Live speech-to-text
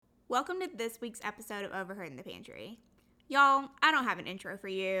Welcome to this week's episode of Overheard in the Pantry. Y'all, I don't have an intro for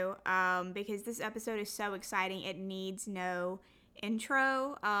you because this episode is so exciting it needs no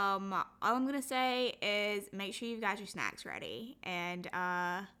intro. All I'm going to say is make sure you've got your snacks ready and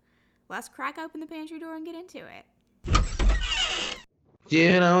let's crack open the pantry door and get into it.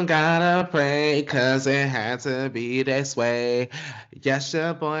 You don't gotta pray, cause it had to be this way. Yes,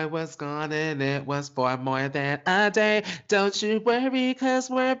 your boy was gone and it was for more than a day. Don't you worry, cause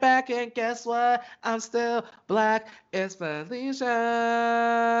we're back and guess what? I'm still black. It's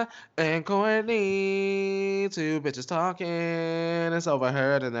Felicia and Courtney. Two bitches talking. It's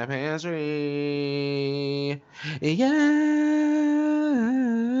overheard in the pantry. Yeah.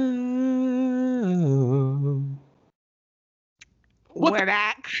 We're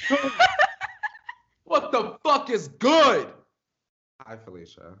back. What the fuck is good? Hi,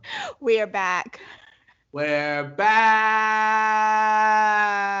 Felicia. We're back. We're back.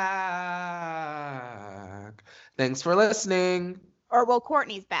 Thanks for listening. Or, well,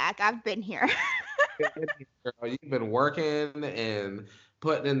 Courtney's back. I've been here. Girl, you've been working and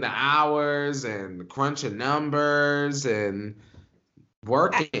putting in the hours and crunching numbers and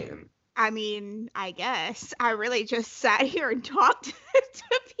working. I mean, I guess. I really just sat here and talked to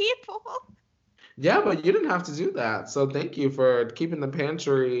people. Yeah, but you didn't have to do that. So thank you for keeping the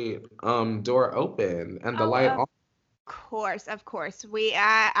pantry door open and the light on. Of course.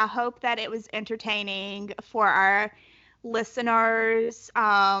 I hope that it was entertaining for our listeners.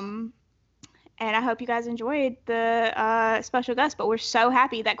 And I hope you guys enjoyed the special guest. But we're so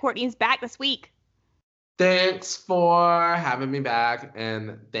happy that Courtney is back this week. Thanks for having me back,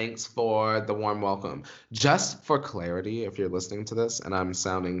 and thanks for the warm welcome. Just for clarity, if you're listening to this and I'm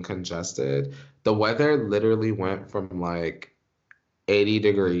sounding congested, the weather literally went from like 80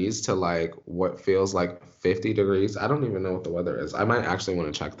 degrees to like what feels like 50 degrees. I don't even know what the weather is. I might actually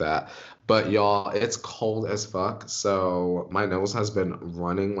want to check that. But y'all, it's cold as fuck, so my nose has been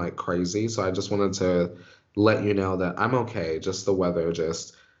running like crazy. So I just wanted to let you know that I'm okay. Just the weather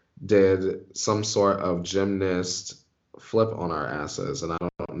just did some sort of gymnast flip on our asses, and I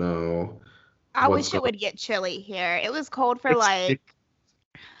don't know. I wish it would get chilly here. It was cold for like,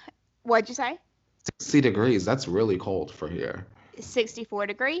 what'd you say? 60 degrees. That's really cold for here. 64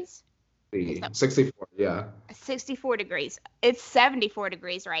 degrees? 64, yeah. 64 degrees. It's 74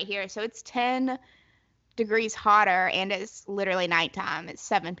 degrees right here, so it's 10 degrees hotter, and it's literally nighttime. It's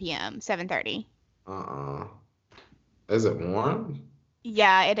 7 p.m., 7:30. Is it warm?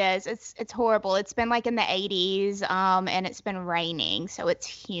 Yeah, it is. It's horrible. It's been like in the 80s, and it's been raining, so it's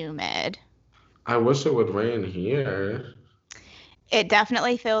humid. I wish it would rain here. It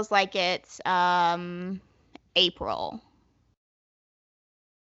definitely feels like it's April.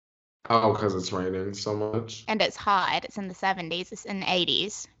 Oh, because it's raining so much. And it's hot. It's in the 70s. It's in the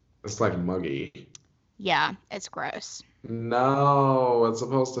 80s. It's like muggy. Yeah, it's gross. No, it's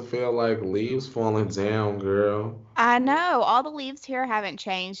supposed to feel like leaves falling down, girl. I know. All the leaves here haven't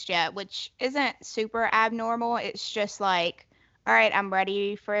changed yet, which isn't super abnormal. It's just like, all right, I'm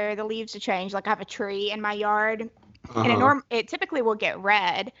ready for the leaves to change. Like I have a tree in my yard, and it typically will get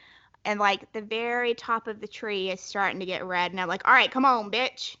red, and like the very top of the tree is starting to get red, and I'm like, all right, come on,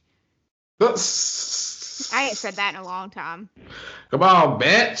 bitch. I ain't said that in a long time. Come on,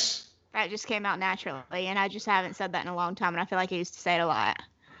 bitch. That just came out naturally, and I just haven't said that in a long time, and I feel like I used to say it a lot.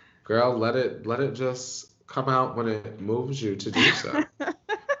 Girl, let it just come out when it moves you to do so.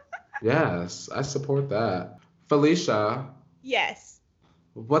 Yes, I support that. Felicia. Yes.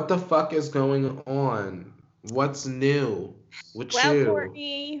 What the fuck is going on? What's new with well, you?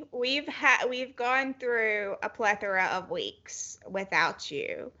 Courtney, we've gone through a plethora of weeks without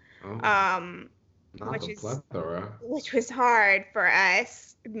you. Oh, which was hard for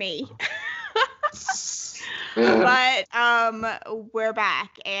us, me. But we're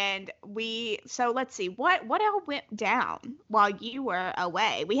back, and so let's see what all went down while you were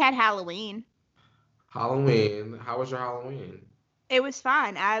away. We had Halloween. How was your Halloween? It was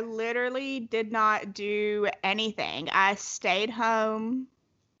fine. I literally did not do anything. I stayed home,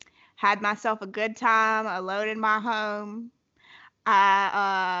 had myself a good time. I loaded my home.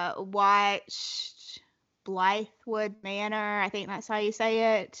 I watched Blythewood Manor. I think that's how you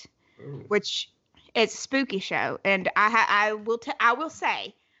say it. Ooh. Which is a spooky show, and I will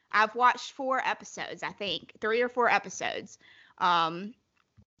say I've watched 4 episodes. I think 3 or 4 episodes.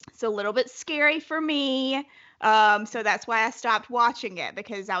 It's a little bit scary for me. So that's why I stopped watching it,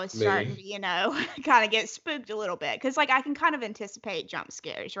 because I was starting to, kind of get spooked a little bit. Because, like, I can kind of anticipate jump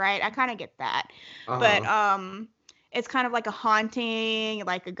scares, right? I kind of get that. But it's kind of like a haunting,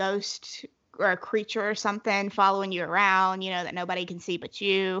 like a ghost or a creature or something following you around, that nobody can see but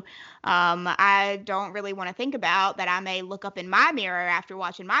you. I don't really want to think about that I may look up in my mirror after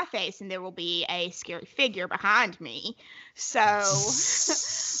watching my face and there will be a scary figure behind me. So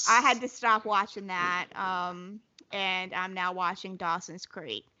I had to stop watching that. And I'm now watching Dawson's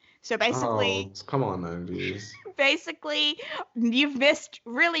Creek. So Oh, come on, 90s. basically, you've missed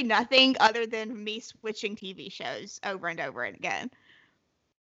really nothing other than me switching TV shows over and over again.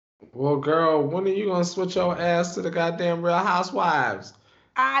 Well, girl, when are you gonna switch your ass to the goddamn Real Housewives?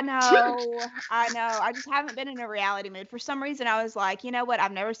 I know, I know. I just haven't been in a reality mood. For some reason, I was like, you know what?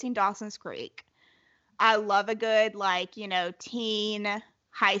 I've never seen Dawson's Creek. I love a good, like, teen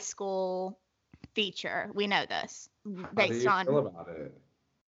high school feature. We know this How do based you feel on. about it?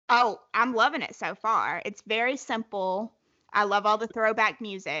 Oh, I'm loving it so far. It's very simple. I love all the throwback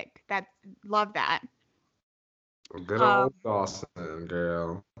music. Love that. Good Um, old Dawson,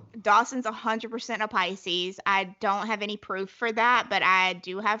 girl. Dawson's 100% a Pisces. I don't have any proof for that, but I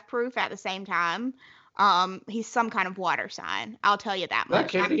do have proof at the same time. He's some kind of water sign. I'll tell you that Is that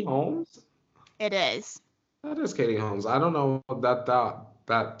much. Katie Holmes? It is. That is Katie Holmes. I don't know. That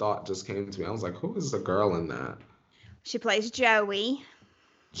thought just came to me. I was like, who is the girl in that? She plays Joey.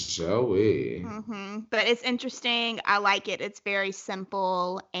 Joey. But it's interesting. I like it. It's very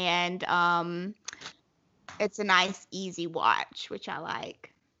simple and it's a nice, easy watch, which I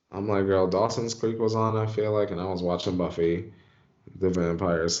like. I'm like, girl, Dawson's Creek was on, I feel like, and I was watching Buffy the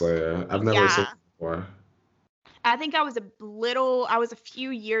Vampire Slayer. I've never seen Yeah. it before. I think I was a few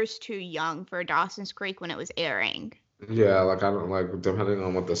years too young for Dawson's Creek when it was airing. Yeah, like I don't like depending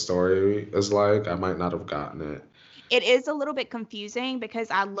on what the story is like, I might not have gotten it. It is a little bit confusing because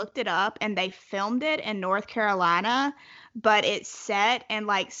I looked it up and they filmed it in North Carolina, but it's set in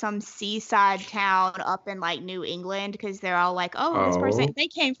like some seaside town up in like New England because they're all like, oh, this person, Oh, they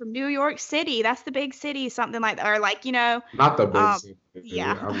came from New York City. That's the big city, something like that. Or like, not the big um, city.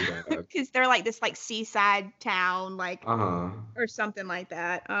 yeah, I'm dead. because they're like this like seaside town, like Uh-huh. or something like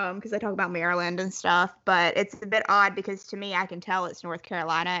that. Because they talk about Maryland and stuff, but it's a bit odd because to me, I can tell it's North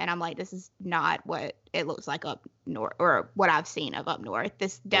Carolina, and I'm like, this is not what it looks like up north, or what I've seen of up north.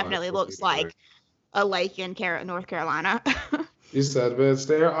 This Well, I definitely hope you looks do. like a lake in North Carolina. You said, bitch,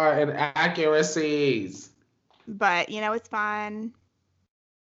 there are inaccuracies. But it's fine.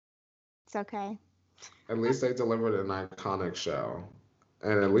 It's okay. At least they delivered an iconic show.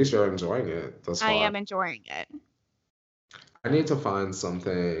 And at least you're enjoying it thus I far. am enjoying it. I need to find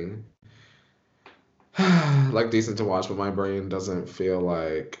something like decent to watch, but my brain doesn't feel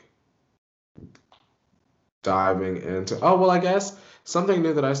like diving into. Oh, well, I guess something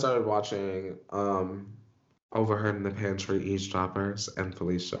new that I started watching, Overheard in the Pantry, Eavesdroppers, and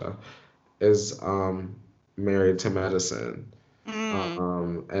Felicia, is Married to Medicine.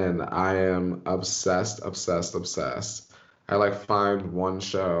 Mm. And I am obsessed, obsessed, obsessed. I like find one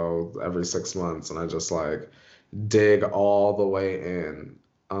show every 6 months and I just like dig all the way in.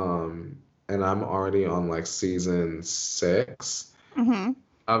 And I'm already on like season 6 Hmm.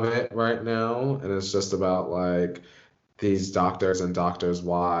 of it right now. And it's just about like these doctors and doctors'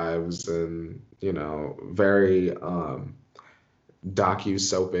 wives and, very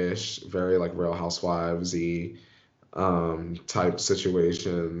docu-soapish, very like Real Housewives-y type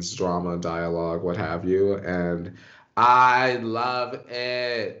situations, drama, dialogue, what have you. And I love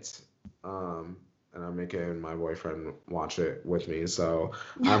it. And I'm making my boyfriend watch it with me. So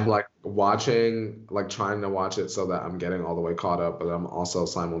I'm like watching, like trying to watch it so that I'm getting all the way caught up, but I'm also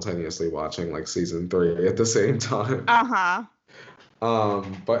simultaneously watching like season 3 at the same time. Uh-huh.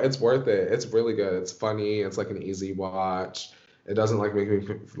 But it's worth it. It's really good. It's funny. It's like an easy watch. It doesn't make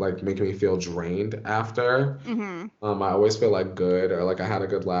me feel drained after. Hmm. I always feel like good or like I had a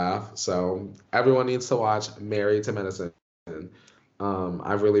good laugh. So everyone needs to watch Married to Medicine.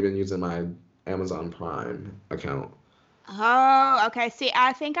 I've really been using my Amazon Prime account. Oh, okay. See,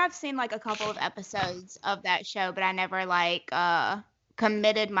 I think I've seen like a couple of episodes of that show, but I never like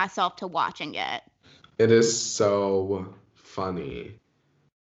committed myself to watching it. It is so funny.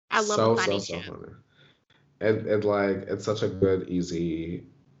 I love a So, so, funny so show. funny. It like it's such a good, easy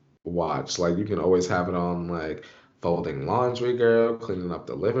watch. Like you can always have it on like folding laundry, girl, cleaning up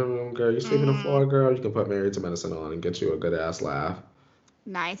the living room, girl, you sweeping the Mm, floor, girl. You can put Married to Medicine on and get you a good ass laugh.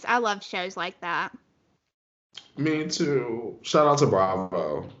 nice. I love shows like that. Me too. Shout out to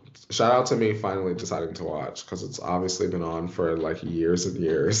Bravo. Shout out to me finally deciding to watch because it's obviously been on for like years and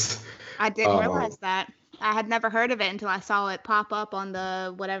years. I didn't Um, realize that. I had never heard of it until I saw it pop up on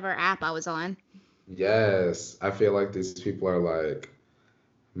the whatever app I was on. yes, I feel like these people are like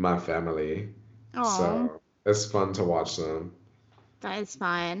my family, Oh, so it's fun to watch them. that is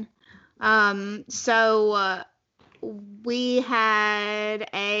fun. So we had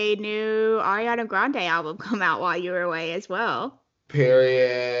a new Ariana Grande album come out while you were away as well.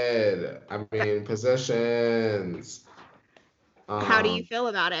 Period. I mean, positions. How do you Um, feel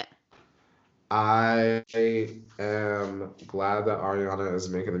about it? I am glad that Ariana is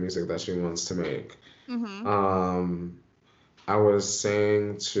making the music that she wants to make. Mm-hmm. Um, I was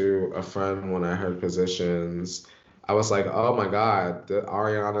saying to a friend when I heard Positions, I was like, "Oh my God, the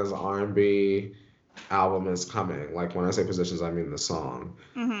Ariana's R&B album is coming." Like when I say Positions, I mean the song.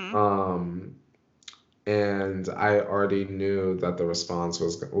 Mm-hmm. Um, and I already knew that the response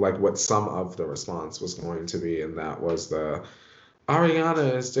was like what some of the response was going to be, and that was the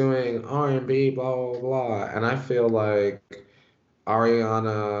Ariana is doing R&B, blah blah blah. And I feel like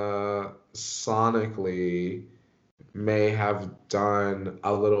Ariana sonically may have done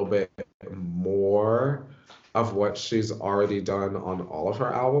a little bit more of what she's already done on all of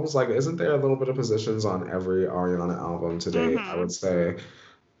her albums. Like, isn't there a little bit of positions on every Ariana album to date, I Mm-hmm. would say?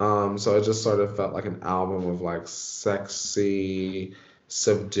 So it just sort of felt like an album of like sexy,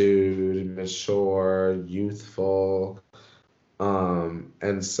 subdued, mature, youthful,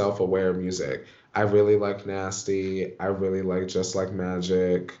 and self-aware music. I really like Nasty. I really like Just Like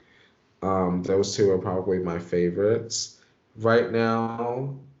Magic. Those two are probably my favorites right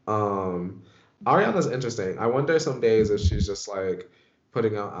now. Um, Ariana's interesting. I wonder some days if she's just like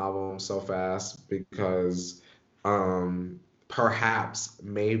putting out albums so fast because um, perhaps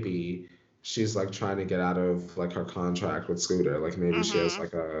maybe she's like trying to get out of like her contract with Scooter. Like maybe she has Mm-hmm.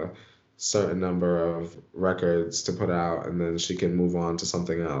 like a certain number of records to put out and then she can move on to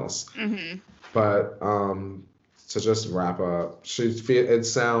something else. Mm-hmm. But to just wrap up, it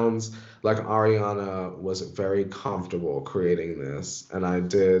sounds like Ariana was very comfortable creating this, and I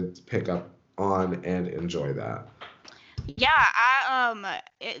did pick up on and enjoy that. Yeah,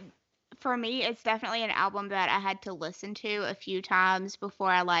 it for me, it's definitely an album that I had to listen to a few times before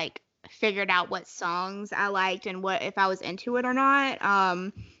I like figured out what songs I liked and what if I was into it or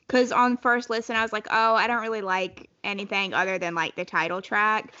not. Because on first listen, I was like, oh, I don't really like anything other than like the title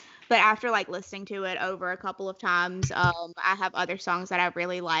track. But after like listening to it over a couple of times, I have other songs that I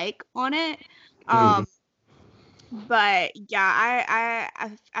really like on it. Mm, Um, but yeah,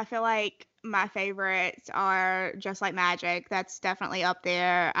 I feel like my favorites are Just Like Magic. That's definitely up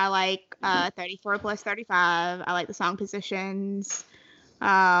there. I like 34 plus 35. I like the song Positions.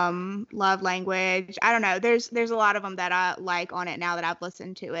 Love Language. I don't know. There's a lot of them that I like on it now that I've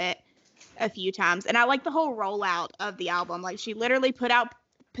listened to it a few times. And I like the whole rollout of the album. Like she literally put out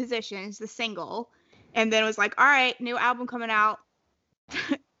Positions, the single, and then was like, "All right, new album coming out."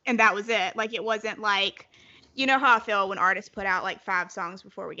 And that was it. Like it wasn't like, you know how I feel when artists put out like 5 songs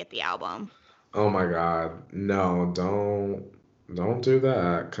before we get the album. oh my God, no, don't do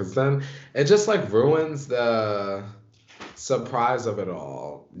that, because then it just like ruins the surprise of it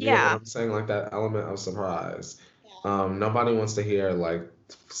all. You get what Yeah. I'm saying? Like that element of surprise. Nobody wants to hear like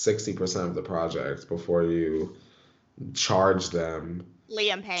 60% of the project before you charge them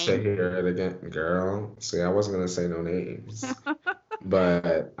Liam to Payne. hear it again, girl. See, I wasn't gonna say no names,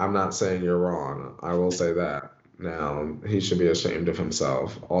 but I'm not saying you're wrong. I will say that. Now, he should be ashamed of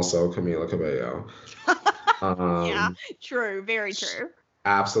himself. Also, Camila Cabello. Yeah, Um, true, very sh- true.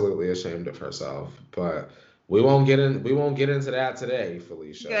 Absolutely ashamed of herself. But we won't get into that today, Good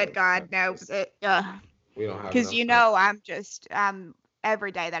Felicia. God, no. We don't have Because enough you time. know,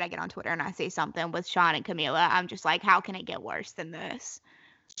 every day that I get on Twitter and I see something with Sean and Camila, I'm just like, how can it get worse than this?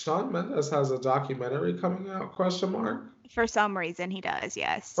 Shawn Mendes has a documentary coming out, question mark? For some reason, he does,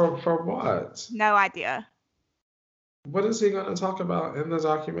 yes. For what? No idea. What is he going to talk about in the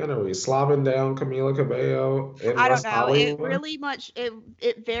documentary? Slobbing down Camila Cabello in I don't West know. Hollywood?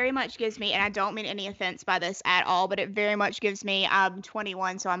 It very much gives me, and I don't mean any offense by this at all, but it very much gives me, I'm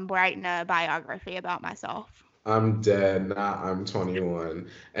 21, so I'm writing a biography about myself. I'm dead, not I'm 21.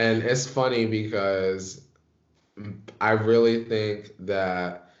 And it's funny because I really think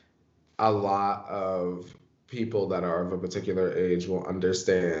that a lot of people that are of a particular age will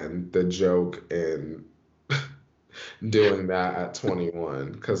understand the joke in doing that at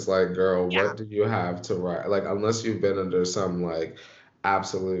 21. Because, like, girl, Yeah. what do you have to write? Like, unless you've been under some, like,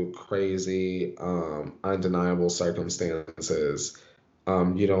 absolute crazy, undeniable circumstances,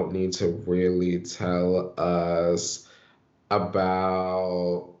 you don't need to really tell us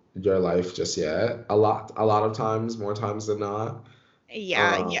about your life just yet. A lot of times, more times than not.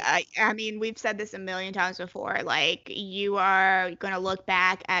 Yeah, Um, yeah. I mean, we've said this a million times before. Like, you are going to look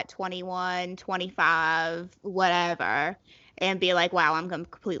back at 21, 25, whatever, and be like, wow, I'm a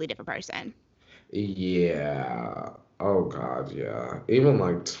completely different person. Yeah. Oh God, yeah. Even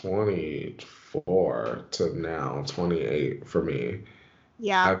like 24 to now, 28 for me.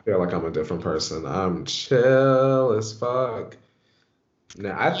 Yeah. I feel like I'm a different person. I'm chill as fuck.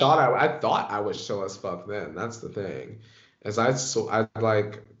 Now, I thought I was chill as fuck then. That's the thing. I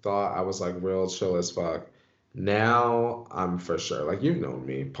like thought I was like real chill as fuck. Now I'm for sure. Like you've known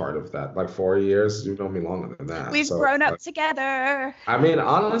me part of that. Like 4 years, you've known me longer than that. We've So grown up like together. I mean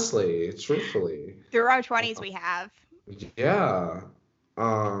honestly, truthfully, Through our 20s, we have. yeah.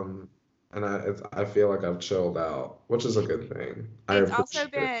 Um and I feel like I've chilled out, which is a good thing. I It's also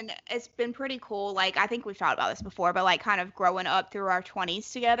appreciate it. been pretty cool. Like I think we've talked about this before, but like kind of growing up through our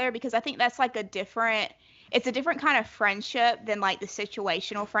 20s together because I think that's like it's a different kind of friendship than like the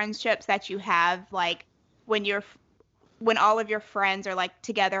situational friendships that you have like when you're when all of your friends are like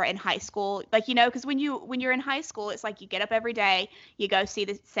together in high school. Like because when you're in high school, it's like you get up every day, you go see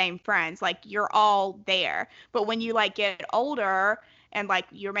the same friends, like you're all there. But when you like get older and like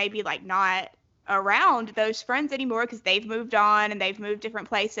you're maybe like not around those friends anymore because they've moved on and they've moved different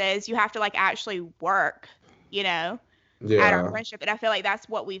places, you have to like actually work, you know, at our Yeah. friendship. And I feel like that's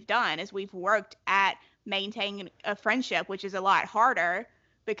what we've done is we've worked at maintaining a friendship, which is a lot harder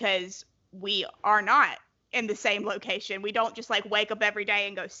because we are not in the same location. We don't just like wake up every day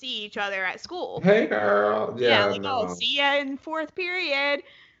and go see each other at school. Hey girl. Yeah, Yeah, like, oh, no. see ya in fourth period.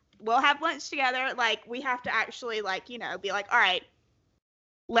 We'll have lunch together. Like we have to actually like, be like, all right,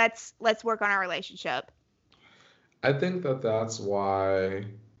 let's work on our relationship. I think that that's why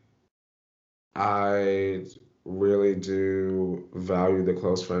I really do value the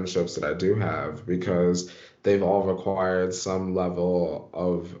close friendships that I do have because they've all required some level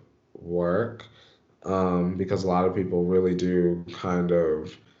of work. Because a lot of people really do kind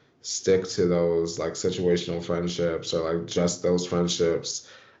of stick to those like situational friendships or like just those friendships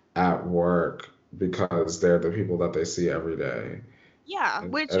at work because they're the people that they see every day. Yeah, And,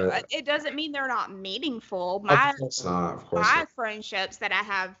 which it doesn't mean they're not meaningful. of My course not, of course my not. friendships that I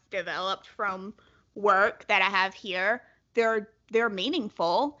have developed from work that I have here, they're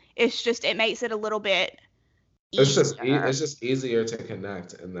meaningful. It's just it makes it a little bit easier. It's just easier to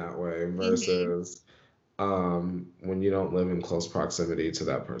connect in that way hmm versus when you don't live in close proximity to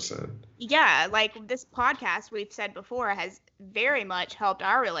that person. Yeah, like this podcast we've said before has very much helped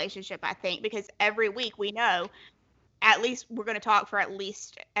our relationship, I think, because every week we know at least we're going to talk for at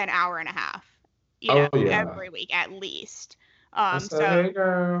least an hour and a half, Oh yeah. every week at least. I Um, said, so hey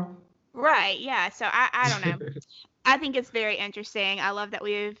girl. right, yeah. So I don't know. I think it's very interesting. I love that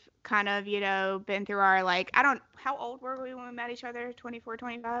we've kind of, been through our like I don't how old were we when we met each other? 24,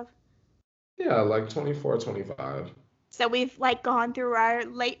 25. Yeah, like 24, 25. So we've like gone through our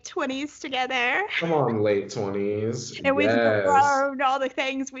late 20s together. Come on, late 20s. And we've Yes. grown all the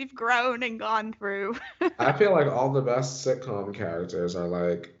things we've grown and gone through. I feel like all the best sitcom characters are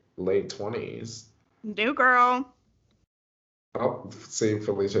like late 20s. New girl. Oh, see,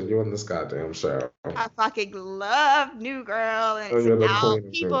 Felicia, you and this goddamn show. I fucking love New Girl, and Oh, it's you're the about queen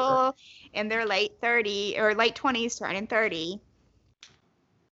of New Girl. people in their late 30 or late 20s turning 30.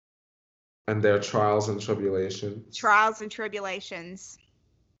 And their trials and tribulations. Trials and tribulations.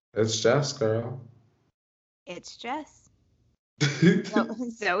 It's Jess, girl. It's Jess.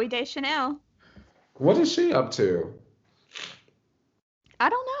 Zoe Deschanel. What is she up to? I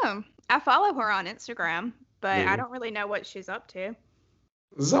don't know. I follow her on Instagram, but I Me. don't really know what she's up to.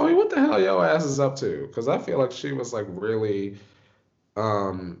 Zoe, what the hell your ass is up to? Because I feel like she was like really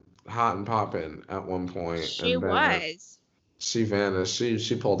hot and popping at one point, She and then was. she vanished.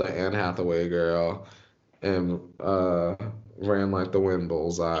 She pulled the Anne Hathaway girl and ran like the wind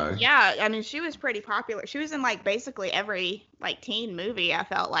bullseye. Yeah, I mean, she was pretty popular. She was in like basically every like teen movie I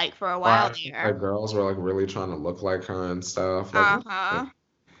felt like for a Or while I think there. like girls were like really trying to look like her and stuff. Like Uh-huh.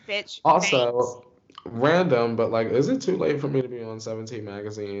 Bitch, thanks. also random, but like, is it too late for me to be on 17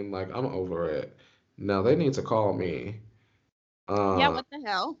 magazine? Like, I'm over it. No, they need to call me. Yeah, Uh, what the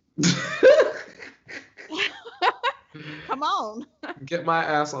hell? Come on. get my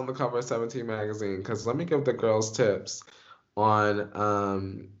ass on the cover of 17 magazine because let me give the girls tips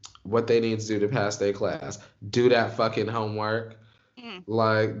on what they need to do to pass their class. Do that fucking homework. Mm.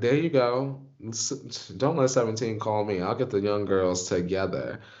 Like, there you go. Don't let 17 call me. I'll get the young girls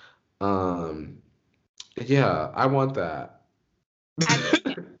together. Um, yeah, I want that. I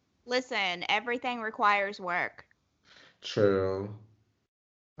mean, listen, everything requires work. True.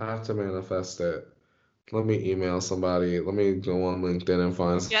 I have to manifest it. Let me email somebody. Let me go on LinkedIn and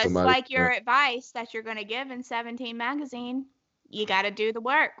find Just somebody. like your advice that you're going to give in 17 magazine, you got to do the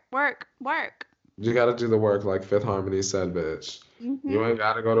work, work, work. You gotta do the work, like Fifth Harmony said, bitch. You Mm-hmm. ain't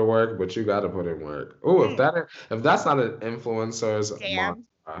gotta go to work, but you gotta put in work. Oh, if that's not an influencer's Damn.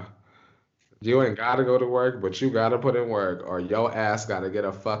 mantra, you ain't gotta go to work, but you gotta put in work, or your ass gotta get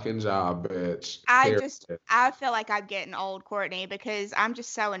a fucking job, bitch. Period. I feel like I'm getting old, Courtney, because I'm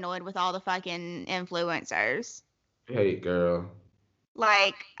just so annoyed with all the fucking influencers. Hate girl.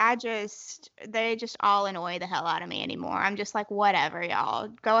 Like, they just all annoy the hell out of me anymore. I'm just like, whatever, y'all.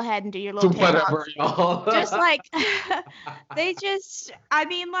 Go ahead and do your little Whatever, TikToks. Just y'all. like, I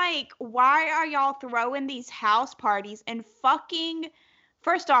mean, like, why are y'all throwing these house parties and fucking,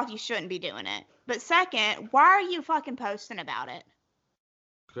 first off, you shouldn't be doing it. But second, why are you fucking posting about it?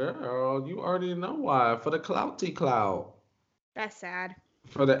 Girl, you already know why. For the clouty clout. That's sad.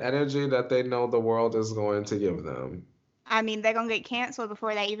 For the energy that they know the world is going to give them. I mean, they're gonna get canceled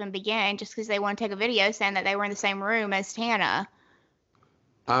before they even begin just because they want to take a video saying that they were in the same room as Tana.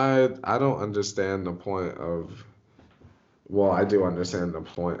 I don't understand the point of, well, I do understand the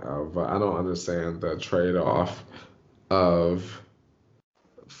point of, but I don't understand the trade-off of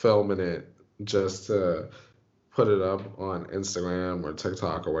filming it just to put it up on Instagram or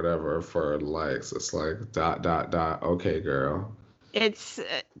TikTok or whatever for likes. It's like dot dot dot. Okay, girl. It's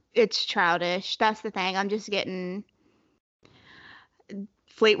it's childish. That's the thing. I'm just getting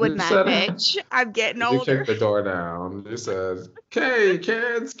Fleetwood You Mac, said bitch. I'm getting you older. kicked the door down. You said, "Okay,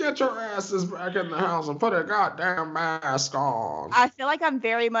 kids, get your asses back in the house and put a goddamn mask on." I feel like I'm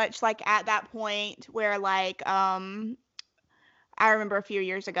very much like at that point where like I remember a few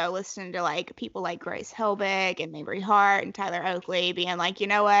years ago listening to like people like Grace Helbig and Mabry Hart and Tyler Oakley being like, you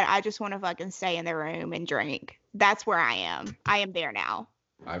know what? I just want to fucking stay in the room and drink. That's where I am. I am there now.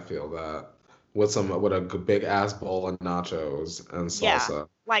 I feel that with a big ass bowl of nachos and Yeah. salsa.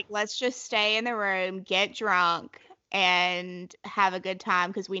 Like, let's just stay in the room, get drunk, and have a good time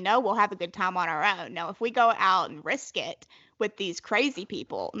because we know we'll have a good time on our own. Now, if we go out and risk it with these crazy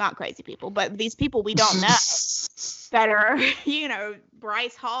people, not crazy people, but these people we don't know that are,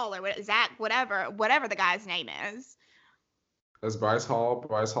 Bryce Hall or Zach, whatever the guy's name is. Is Bryce Hall?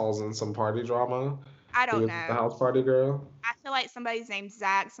 Bryce Hall's in some party drama. I He don't was the know. house party girl. I feel like somebody's named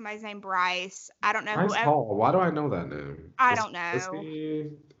Zach, somebody's named Bryce. I don't know Bryce whoever. Hall. Why do I know that name? I Is don't is know. he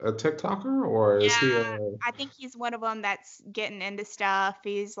a TikToker or is he Yeah, a? I think he's one of them that's getting into stuff.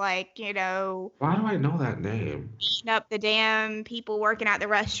 He's like, Why do I know that name? beating up the damn people working at the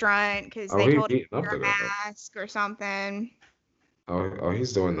restaurant because Oh, they he told him beating to up wear the girl. a mask or something. Oh,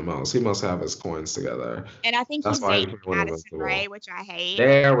 he's doing the most. He must have his coins together. And I think That's he's why dating he's feeling Madison Ray, invincible. which I hate.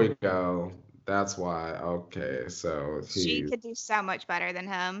 There we go. That's why. Okay, so She could do so much better than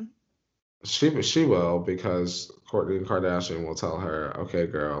him. she will because Kourtney Kardashian will tell her, "Okay,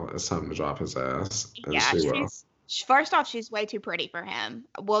 girl, it's time to drop his ass," and Yeah, she will. first off, she's way too pretty for him.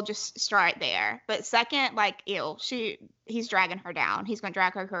 We'll just start there. But second, like, ew, he's dragging her down. He's gonna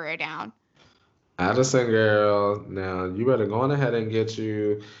drag her career down. Addison, girl, now you better go on ahead and get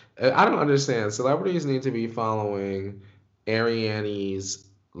you. I don't understand. Celebrities need to be following Ariane's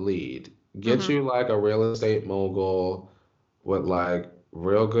lead. Get Hmm. you like a real estate mogul with like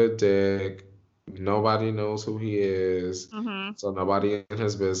real good dick. Nobody knows who he is, Hmm. so nobody in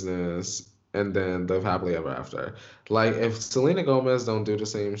his business, and then live happily ever after. Like if Selena Gomez don't do the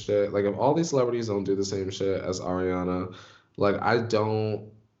same shit, like if all these celebrities don't do the same shit as Ariana, like I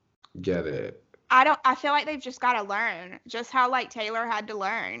don't get it. I feel like they've just gotta learn. Just how like Taylor had to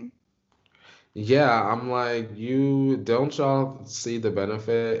learn. Yeah, I'm like, you don't y'all see the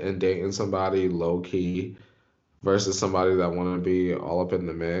benefit in dating somebody low key versus somebody that want to be all up in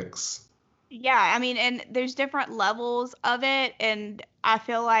the mix? Yeah, I mean, and there's different levels of it, and I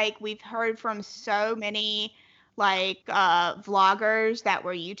feel like we've heard from so many like vloggers that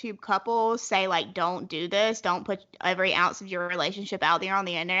were YouTube couples say like don't do this, don't put every ounce of your relationship out there on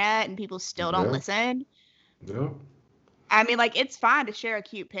the internet, and people still don't Yeah, listen. yeah. I mean, like it's fine to share a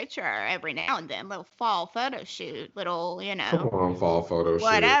cute picture every now and then, little fall photo shoot, little, Come on, fall photo shoot.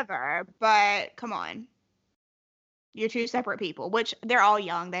 whatever, but come on. You're two separate people, which they're all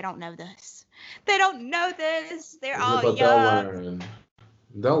young. They don't know this. They don't know this. They're Yeah, all but they'll young. learn.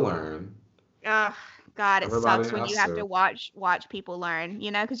 They'll learn. Ugh, God, it Everybody sucks when you has have to to. watch people learn,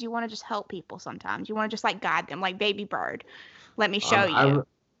 because you want to just help people sometimes. You want to just like guide them, like baby bird. Let me show Um, you.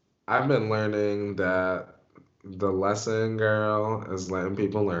 I've I've been learning that the lesson, girl, is letting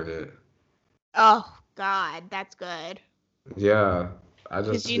people learn it. Oh, God, that's good. Yeah, I Cause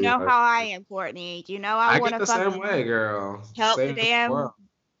just you be know like, how I am, Courtney. You know I I want get to the same fucking way, girl. help the Save the damn world.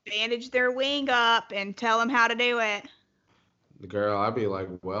 bandage their wing up and tell them how to do it. Girl, I'd be like,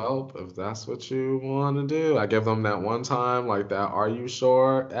 well, if that's what you want to do, I give them that one time, like that, are you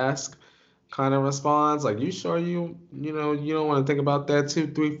sure? Ask. kind of response. Like, you sure you know, you don't want to think about that 2,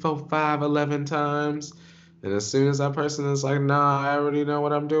 3, 4, 5, 11 times. And as soon as that person is like, nah, I already know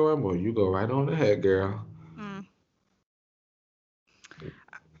what I'm doing, well, you go right on ahead, girl. Mm.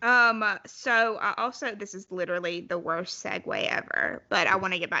 So I also, this is literally the worst segue ever, but I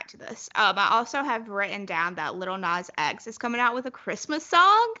want to get back to this. I also have written down that Lil Nas X is coming out with a Christmas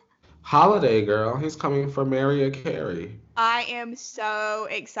song. Holiday girl. He's coming for Mariah Carey. I am so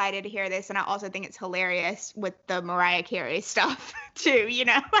excited to hear this, and I also think it's hilarious with the Mariah Carey stuff too.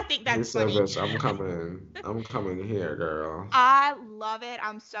 I think He that's said, funny. bitch, I'm coming. I'm coming here, girl. I love it.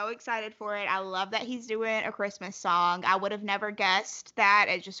 I'm so excited for it. I love that he's doing a Christmas song. I would have never guessed that.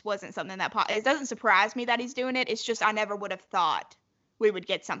 It just wasn't something that it doesn't surprise me that he's doing it. It's just I never would have thought we would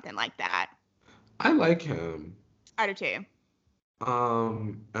get something like that. I like him. I do too.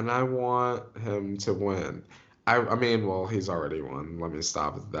 And I want him to win. I mean, well, he's already won. Let me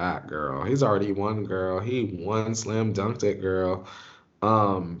stop that, girl. He's already won, girl. He won, slam dunked it, girl.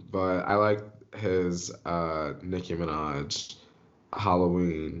 But I like his Nicki Minaj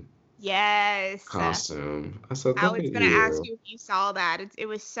Halloween Yes. costume. I said, I look was at gonna ask you. you if you saw that. It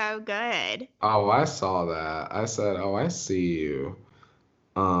was so good. Oh, I saw that. I said, oh, I see you.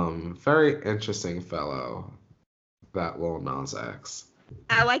 Very interesting fellow, that Lil Nas X.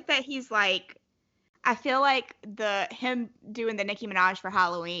 I like that he's like, I feel like him doing the Nicki Minaj for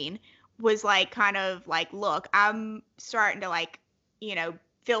Halloween was like kind of like, look, I'm starting to like,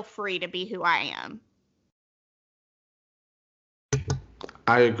 feel free to be who I am.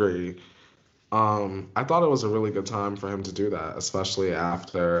 I agree. I thought it was a really good time for him to do that, especially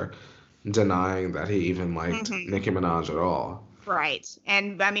after denying that he even liked Hmm. Nicki Minaj at all. Right.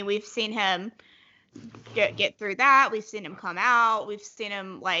 And I mean, we've seen him get through that. We've seen him come out. We've seen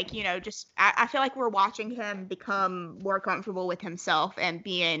him like, just I feel like we're watching him become more comfortable with himself and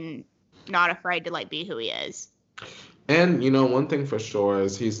being not afraid to like be who he is. And one thing for sure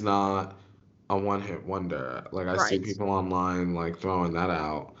is he's not a one-hit wonder. Like, I see Right. people online like throwing that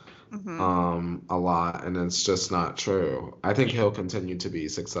out Hmm. a lot, and it's just not true. I think he'll continue to be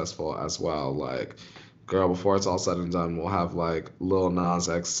successful as well. Like, girl, before it's all said and done, we'll have like Lil Nas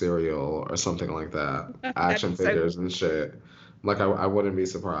X cereal or something like that, That'd action be so figures and shit. Like, I wouldn't be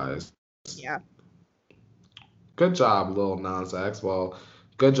surprised. yeah. Good job, Lil Nas X. Well,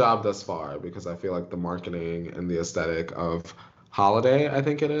 good job thus far, because I feel like the marketing and the aesthetic of Holiday, I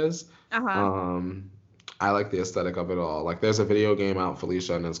think it is. Uh-huh. Um, I like the aesthetic of it all. Like, there's a video game out,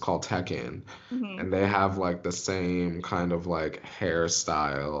 Felicia, and it's called Tekken, Hmm. and they have like the same kind of like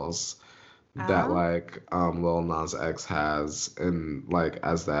hairstyles that Oh. like Lil Nas X has, and like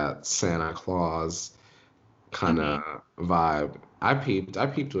as that Santa Claus kind Hmm. of vibe. I peeped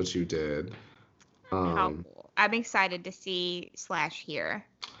what you did. How Um, cool. I'm excited to see slash hear.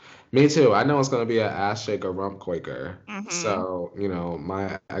 Me too. I know it's gonna be an ass shaker, rump quaker. Hmm. So,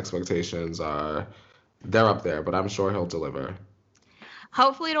 my expectations are they're up there, but I'm sure he'll deliver.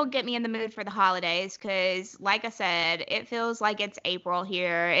 Hopefully it'll get me in the mood for the holidays because, like I said, it feels like it's April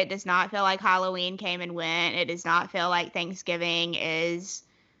here. It does not feel like Halloween came and went. It does not feel like Thanksgiving is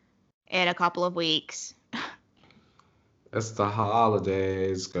in a couple of weeks. It's the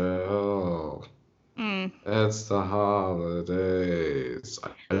holidays, girl. Mm. It's the holidays.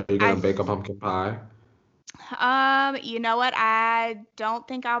 Are you I gonna bake a pumpkin pie? You know what? I don't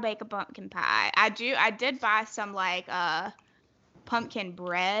think I'll bake a pumpkin pie. I did buy some like pumpkin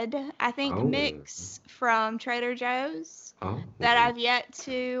bread, I think, Oh, mix from Trader Joe's oh. that I've yet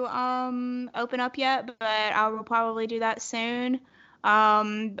to open up yet, but I will probably do that soon.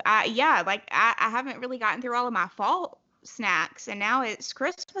 Yeah, like I haven't really gotten through all of my fall snacks, and now it's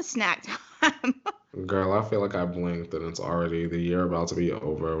Christmas snack time. Girl, I feel like I blinked and it's already the year about to be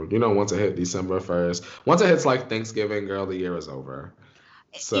over. Once it hit December 1st, once it hits like Thanksgiving, girl, the year is over.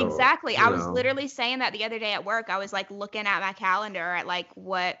 So, Exactly. I was literally saying that the other day at work. I was like looking at my calendar at like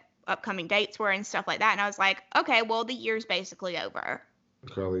what upcoming dates were and stuff like that, and I was like, okay, well, the year's basically over,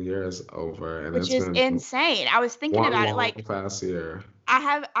 girl, the year is over and which it's is been insane. I was thinking one about it long like fast year.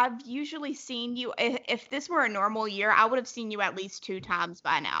 I've usually seen you if this were a normal year, I would have seen you at least 2 times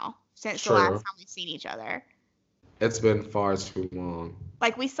by now since the last True. time we've seen each other. It's been far too long.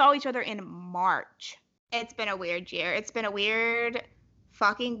 Like we saw each other in March. It's been a weird year. It's been a weird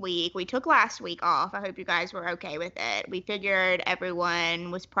fucking week. We took last week off. I hope you guys were okay with it. We figured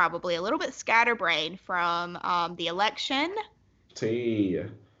everyone was probably a little bit scatterbrained from the election. T.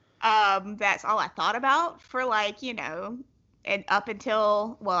 That's all I thought about for like, and up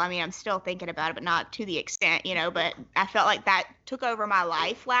until, well, I mean, I'm still thinking about it, but not to the extent, but I felt like that took over my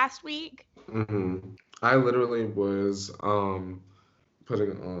life last week. I literally was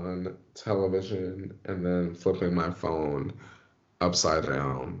putting on television and then flipping my phone upside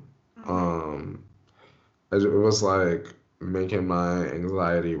down. Um, it was like making my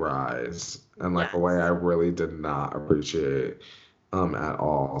anxiety rise in like a way I Yes. really did not appreciate at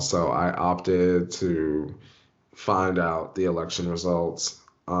all. So I opted to find out the election results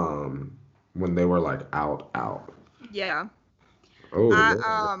when they were like out. Yeah. Oh I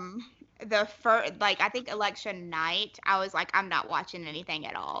Lord. the first, like, I think election night, I was like, I'm not watching anything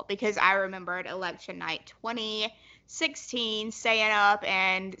at all, because I remembered election night 2016, staying up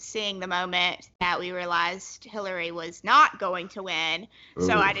and seeing the moment that we realized Hillary was not going to win.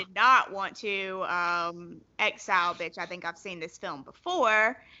 So I Ooh. did not want to exile, bitch. I think I've seen this film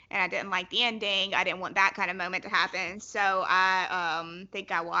before, and I didn't like the ending. I didn't want that kind of moment to happen. So I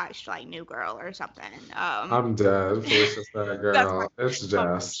think I watched like New Girl or something. I'm dead. Felicia's that That's my girl. It's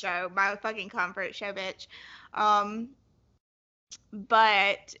comfort Jess. show, my fucking comfort show, bitch. Um,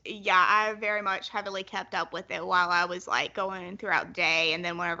 but yeah, I very much heavily kept up with it while I was like going throughout the day, and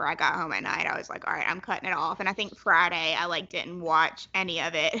then whenever I got home at night, I was like, all right, I'm cutting it off. And I think Friday I like didn't watch any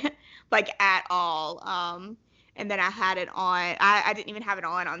of it like at all. And then I had it on. I didn't even have it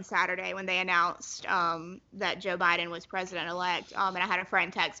on Saturday when they announced that Joe Biden was president elect. And I had a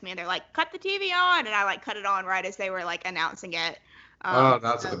friend text me and they're like, cut the TV on, and I like cut it on right as they were like announcing it. Oh,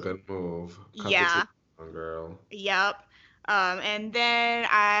 that's So a good move. Cut the TV yeah. on, girl. Yep. And then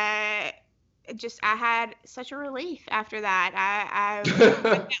I had such a relief after that.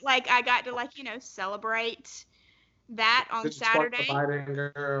 Like I got to like, celebrate that on Did you twerk for Saturday.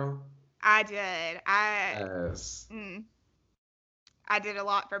 Biden, girl? I did. Yes. Mm, I did a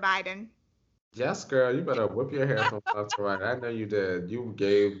lot for Biden. Yes, girl, you better whip your hair from left to right. I know you did. You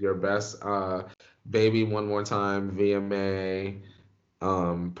gave your best Baby One More Time VMA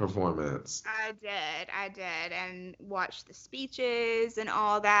performance. I did, and watched the speeches and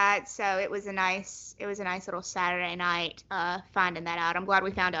all that. So it was a nice little Saturday night finding that out. I'm glad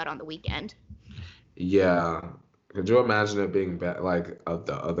we found out on the weekend. Yeah. Could you imagine it being like of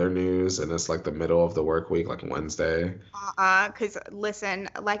the other news and it's like the middle of the work week, like Wednesday? Because listen,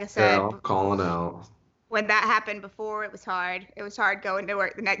 like I said, Girl, calling out. when that happened before, it was hard. It was hard going to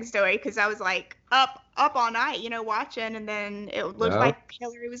work the next day because I was like up all night, watching, and then it looked Yeah. like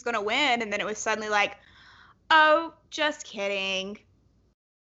Hillary was gonna win, and then it was suddenly like, oh, just kidding.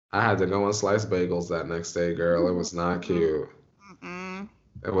 I had to go and slice bagels that next day, girl. It was not Mm-mm, cute. mm-mm.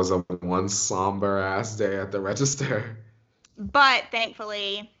 It was a one somber ass day at the register. But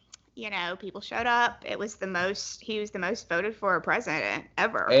thankfully, people showed up. He was the most voted for president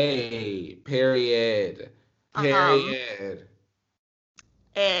ever. Hey, period. Um, Period.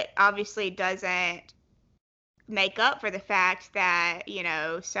 it obviously doesn't make up for the fact that,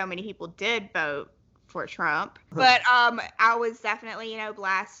 so many people did vote for Trump. But I was definitely,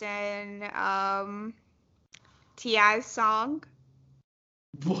 blasting T.I.'s song.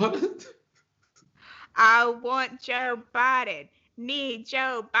 What? I want Joe Biden. Need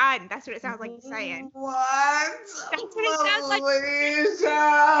Joe Biden. That's what it sounds like he's saying. What? That's what it sounds like.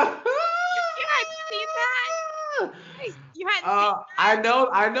 Felicia! You hadn't seen that? You hadn't seen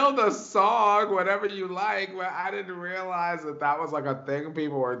I know the song, whatever you like, but I didn't realize that was like a thing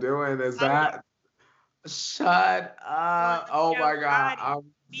people were doing. Is that? that? Shut Want up! Oh Joe my God, Biden. I'm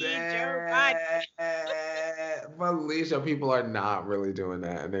Need Joe Biden. dead. Felicia, people are not really doing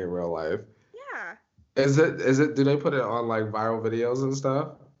that in their real life. Yeah. Is it, do they put it on like viral videos and stuff?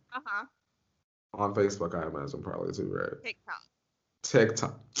 Uh-huh. On Facebook, I imagine probably too, right? TikTok.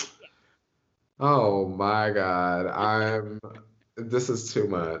 TikTok. Yeah. Oh my God. This is too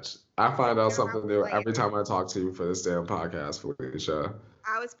much. I find out No, I something was new playing every it. time I talk to you for this damn podcast, Felicia.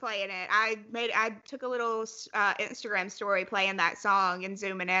 I was playing it. I took a little Instagram story playing that song and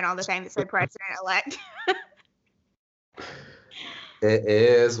zooming in on the thing that said president elect. It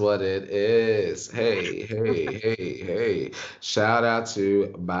is what it is. Hey, hey, hey, hey. Shout out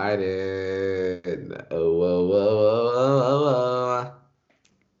to Biden. Oh, whoa, whoa, whoa, whoa, whoa.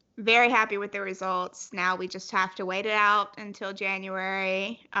 Very happy with the results. Now we just have to wait it out until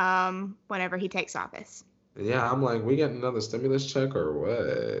January, whenever he takes office. Yeah, I'm like, we get another stimulus check or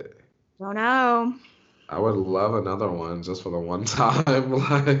what? Don't know. I would love another one just for the one time.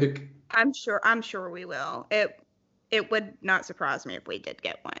 Like, I'm sure we will. It would not surprise me if we did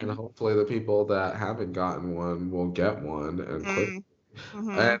get and one. hopefully the people that haven't gotten one will get one and quick.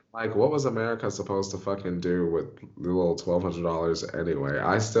 Mm-hmm. And like, what was America supposed to fucking do with the little $1,200 anyway?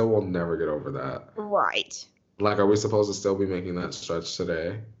 I still will never get over that. Right. Like, are we supposed to still be making that stretch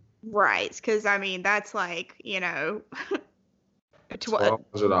today? Right. Because I mean, that's like, $1,200.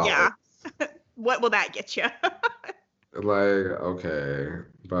 yeah. What will that get you? Like, okay,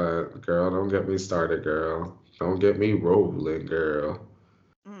 but girl, don't get me started, girl. Don't get me rolling, girl.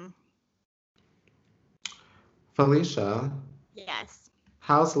 Mm, Felicia, yes.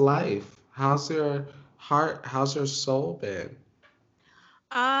 how's life? How's your heart? How's your soul been?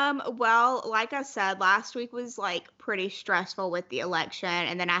 Well, like I said, last week was like pretty stressful with the election,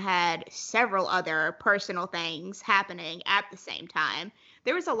 and then I had several other personal things happening at the same time.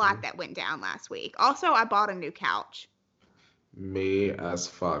 There was a lot that went down last week. Also, I bought a new couch. Me as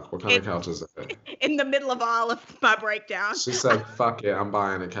fuck. What kind of It couch is it? in the middle of all of my breakdown. She said, fuck it, I'm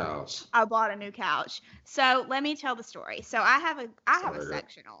buying a couch. I bought a new couch. So let me tell the story. So I have a Sorry, girl.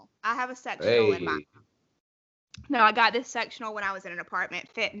 sectional. I have a sectional in my Hey, no, I got this sectional when I was in an apartment.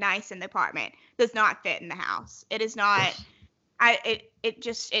 Fit nice in the apartment. Does not fit in the house. It is not.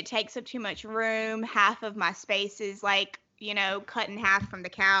 It takes up too much room. Half of my space is like cut in half from the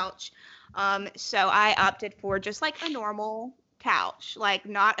couch. So I opted for just like a normal couch, like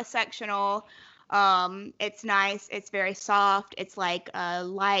not a sectional. It's nice. It's very soft. It's like a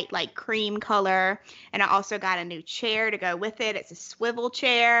light, like cream color. And I also got a new chair to go with it. It's a swivel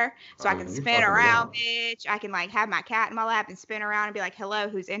chair, so I can you spin fucking it around, up. bitch. I can like have my cat in my lap and spin around and be like, "Hello,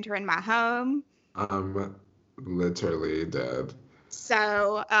 who's entering my home?" I'm literally dead.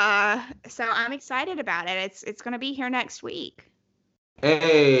 So I'm excited about it. It's gonna be here next week.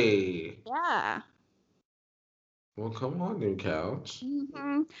 Hey, Yeah. well, come on, new couch.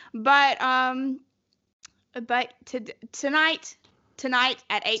 hmm But tonight, tonight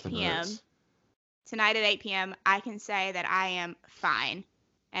at 8 p.m. Tonight. Tonight at 8 p.m. I can say that I am fine,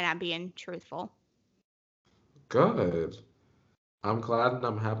 and I'm being truthful. Good. I'm glad and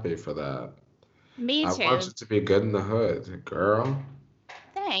I'm happy for that. Me I want too. you to be good in the hood, girl.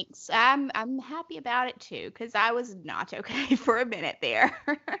 Thanks. I'm happy about it too, because I was not okay for a minute there.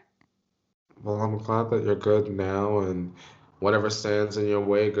 Well, I'm glad that you're good now and whatever stands in your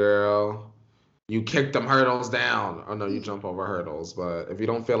way, girl. You kick them hurdles down. Oh no, you jump over hurdles. But if you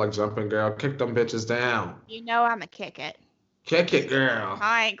don't feel like jumping, girl, kick them bitches down. You know I'm a kick it. Kick it, girl.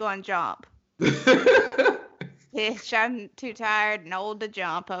 I ain't gonna jump. Bitch, I'm too tired and old to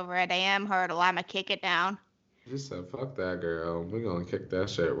jump over a damn hurdle. I'ma kick it down. You said, fuck that, girl. We gonna kick that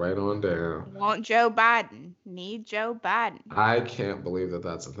shit right on down. Want Joe Biden. Need Joe Biden. I can't believe that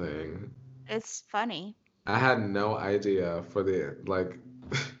that's a thing. It's funny. I had no idea for the, like,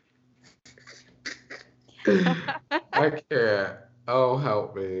 I can't. Oh,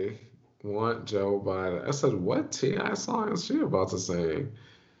 help me. Want Joe Biden. I said, what T.I. song is she about to sing?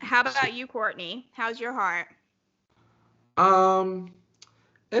 How She, about you, Courtney? How's your heart? um,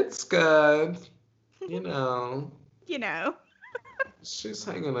 it's good. You know, You know. she's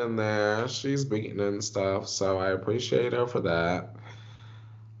hanging in there. She's beating and stuff, so I appreciate her for that.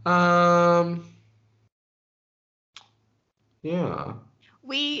 Um, yeah.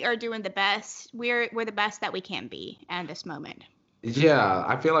 We are doing the best. We're the best that we can be at this moment. Yeah,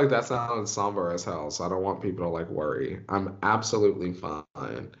 I feel like that sounds somber as hell, so I don't want people to like worry. I'm absolutely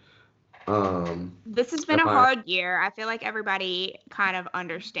fine. This has been If a I, hard year. I feel like everybody kind of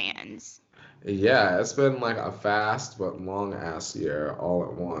understands. yeah, it's been like a fast but long ass year all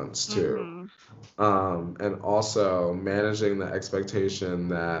at once too. hmm And also managing the expectation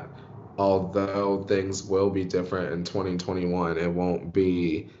that although things will be different in 2021, it won't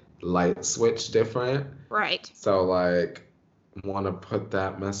be light switch different. Right. So like want to put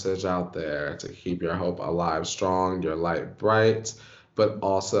that message out there to keep your hope alive strong, your light bright, but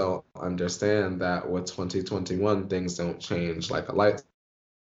also understand that with 2021 things don't change like a light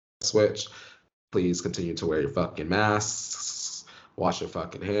switch. Please continue to wear your fucking masks, wash your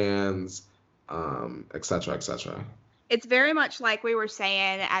fucking hands, etc., etc. It's very much like we were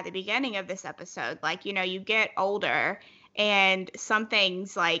saying at the beginning of this episode. Like, you get older and some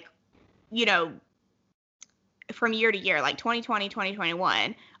things like, you know, from year to year, like 2020,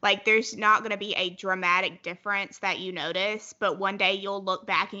 2021, like there's not going to be a dramatic difference that you notice, but one day you'll look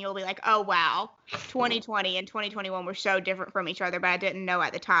back and you'll be like, oh, wow, 2020 and 2021 were so different from each other, but I didn't know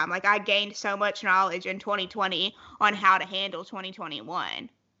at the time. Like I gained so much knowledge in 2020 on how to handle 2021,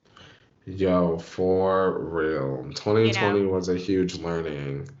 Yo, for real. you know? 2020 was a huge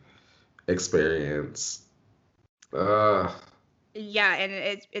learning experience. Ugh. Yeah, and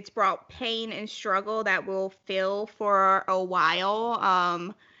it's brought pain and struggle that we'll feel for a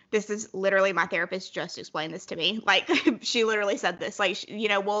while. This is literally my therapist just explained this to me. Like she literally said this. Like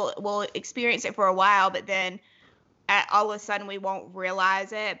we'll experience it for a while, but then all of a sudden we won't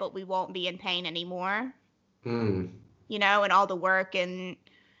realize it, but we won't be in pain anymore. Mm. And all the work and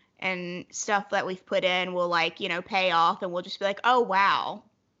stuff that we've put in will like pay off, and we'll just be like, oh wow,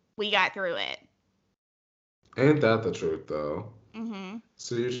 we got through it. Ain't that the truth though? Mm-hmm.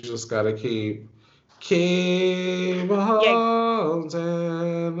 So you just gotta keep Yeah. holding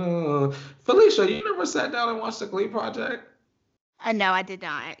on. Felicia, you never sat down and watched the Glee Project? No, I did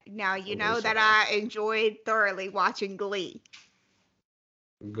not. Now, you know Felicia, that I enjoyed thoroughly watching Glee.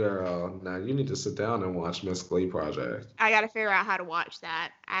 girl, now you need to sit down and watch Miss Glee Project. I got to figure out how to watch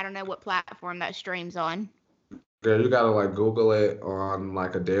that. I don't know what platform that streams on. Girl, you gotta like Google it on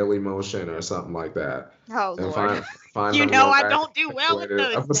like a Daily Motion or something like that, Oh, and Lord. find You them know little I random don't do well with pixelated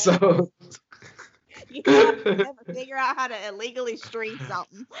those things. episodes. You know I can never figure out how to illegally stream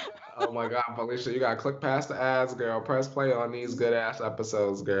something. Oh my God, Felicia, you gotta click past the ads, girl. Press play on these good ass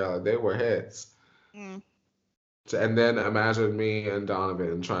episodes, girl. They were hits. Mm. And then imagine me and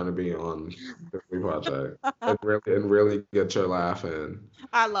Donovan trying to be on the Glee Project and really get your laugh in.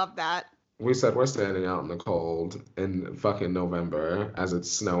 I love that. We said we're standing out in the cold in fucking November as it's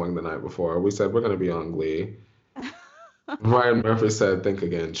snowing the night before. We said we're gonna be on Glee. Ryan Murphy said, "Think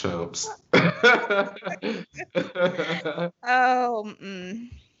again, chumps." Oh,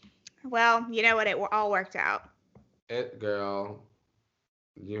 well, you know what? It all worked out. It, girl,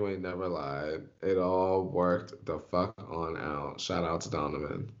 you ain't never lied. It all worked the fuck on out. Shout out to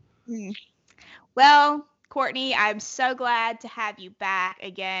Donovan. Mm. Well, Courtney, I'm so glad to have you back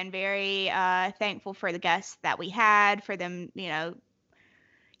again. Very thankful for the guests that we had, for them,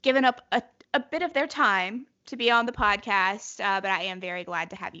 giving up a bit of their time to be on the podcast. But I am very glad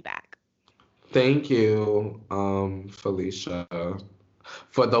to have you back. Thank you, Felicia,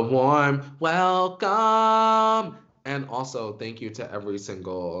 for the warm welcome. And also thank you to every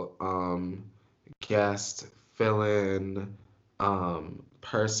single guest, fill-in,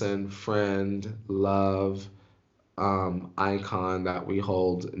 person, friend, love, icon that we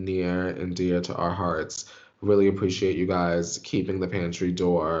hold near and dear to our hearts. Really appreciate you guys keeping the pantry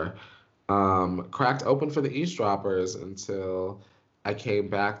door cracked open for the eavesdroppers until I came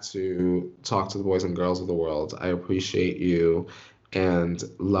back to talk to the boys and girls of the world. I appreciate you and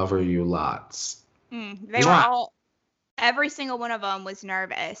lover you lots. They were Mwah! all, every single one of them was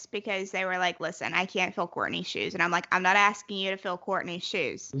nervous because they were like, listen, I can't fill Courtney's shoes. And I'm like, I'm not asking you to fill Courtney's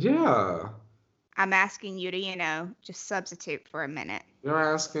shoes. Yeah. I'm asking you to, just substitute for a minute.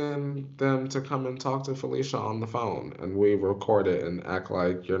 You're asking them to come and talk to Felicia on the phone, and we record it and act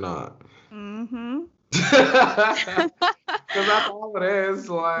like you're not. Mm-hmm. Because that's all it is.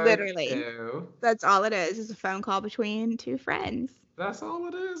 Like, Literally. ew. That's all it is a phone call between two friends. That's all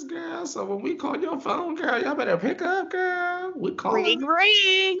it is, girl. So when we call your phone, girl, y'all better pick up, girl. We calling. Ring,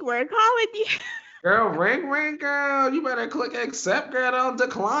 ring. We're calling you. Girl, ring, ring, girl. You better click accept, girl. Don't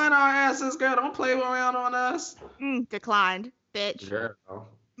decline our asses, girl. Don't play around on us. Declined, bitch. Girl.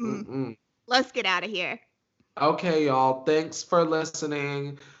 Mm. Mm-mm. Let's get out of here. Okay, y'all. Thanks for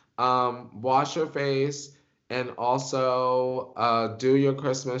listening. Wash your face and also do your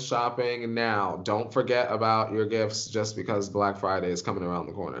Christmas shopping now. Don't forget about your gifts just because Black Friday is coming around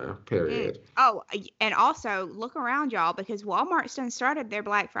the corner. Period. Oh, and also look around, y'all, because Walmart's done started their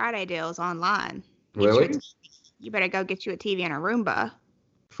Black Friday deals online. Really? You better go get you a TV and a Roomba.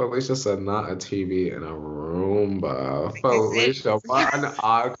 Felicia said not a TV and a Roomba. Because Felicia, what an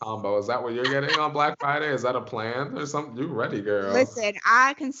odd combo. Is that what you're getting on Black Friday? Is that a plan or something? You ready, girl? Listen,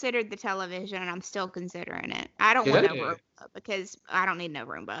 I considered the television and I'm still considering it. I don't want Get no it. Roomba because I don't need no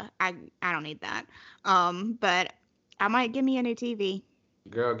Roomba. I don't need that. But I might give me a new TV.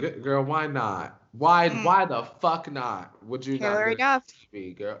 Girl, why not? Why the fuck not? Would you not Hillary get Duff. a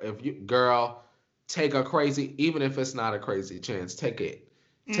TV, girl? If you, girl, take a crazy, even if it's not a crazy chance, take it.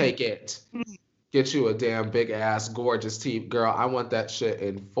 Take it. Get you a damn big ass gorgeous TV, girl. I want that shit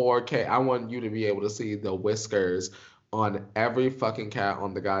in 4K. I want you to be able to see the whiskers on every fucking cat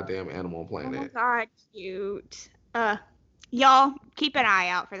on the goddamn animal Oh my planet. God, cute. Y'all keep an eye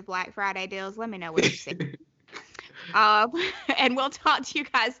out for the Black Friday deals. Let me know what you see. And we'll talk to you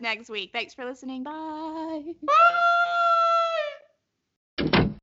guys next week. Thanks for listening. Bye. Bye.